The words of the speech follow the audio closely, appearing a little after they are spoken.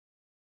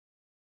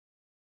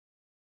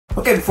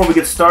Okay, before we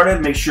get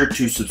started, make sure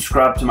to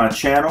subscribe to my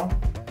channel,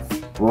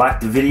 like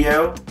the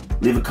video,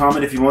 leave a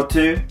comment if you want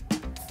to,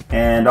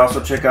 and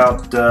also check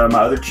out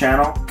my other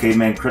channel,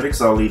 Caveman Critics.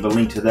 I'll leave a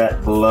link to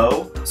that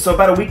below. So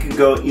about a week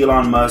ago,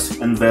 Elon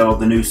Musk unveiled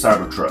the new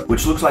Cybertruck,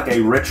 which looks like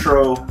a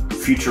retro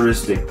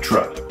futuristic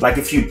truck. Like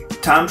if you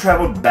time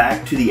traveled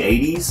back to the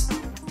 80s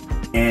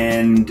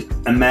and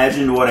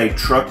imagined what a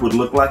truck would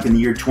look like in the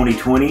year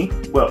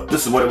 2020, well,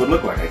 this is what it would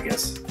look like, I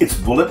guess. It's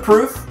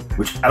bulletproof,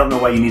 which I don't know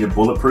why you need a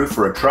bulletproof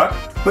for a truck,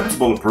 but it's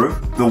bulletproof.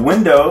 The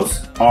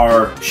windows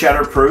are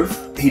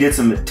shatterproof. He did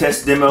some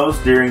test demos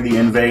during the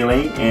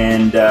unveiling,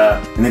 and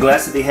the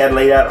glass that they had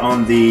laid out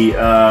on the,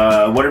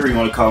 whatever you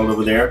want to call it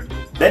over there,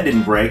 that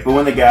didn't break. But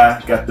when the guy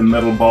got the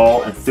metal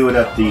ball and threw it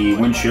at the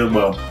windshield,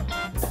 well,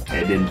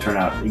 it didn't turn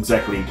out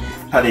exactly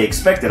how they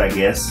expected, I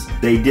guess.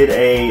 They did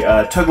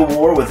a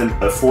tug-of-war with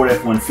a Ford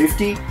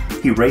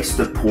F-150. He raced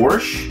the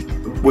Porsche,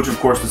 which of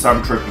course the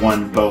Cybertruck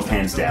won both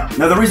hands down.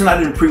 Now the reason I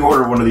didn't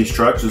pre-order one of these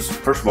trucks is,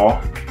 first of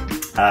all,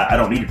 I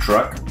don't need a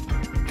truck,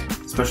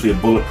 especially a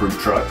bulletproof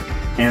truck,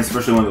 and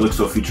especially one that looks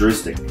so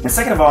futuristic. And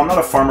second of all, I'm not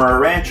a farmer or a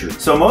rancher.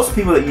 So most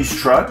people that use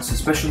trucks,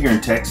 especially here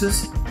in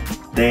Texas,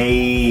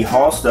 they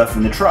haul stuff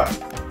in the truck.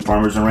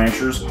 Farmers and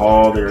ranchers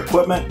haul their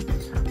equipment,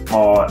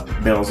 haul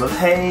bales of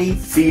hay,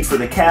 feed for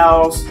the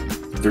cows,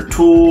 their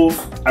tools.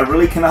 I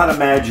really cannot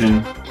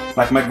imagine,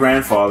 like my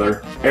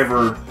grandfather,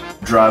 ever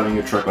driving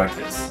a truck like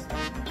this.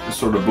 It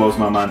sort of blows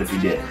my mind if he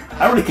did.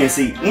 I really can't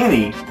see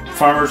any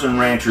farmers and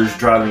ranchers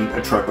driving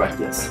a truck like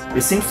this.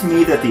 It seems to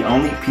me that the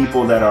only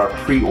people that are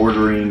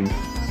pre-ordering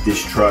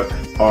this truck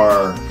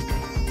are,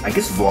 I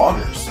guess,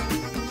 vloggers.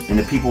 And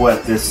the people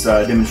at this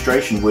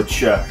demonstration,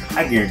 which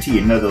I guarantee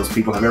you none of those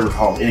people have ever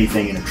hauled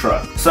anything in a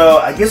truck. So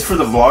I guess for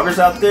the vloggers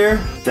out there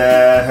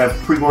that have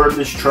pre-ordered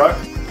this truck,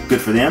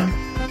 good for them.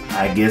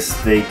 I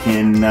guess they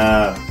can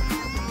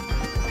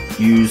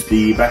use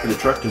the back of the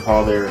truck to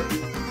haul their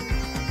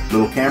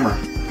little camera.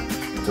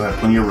 So I have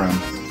plenty of room.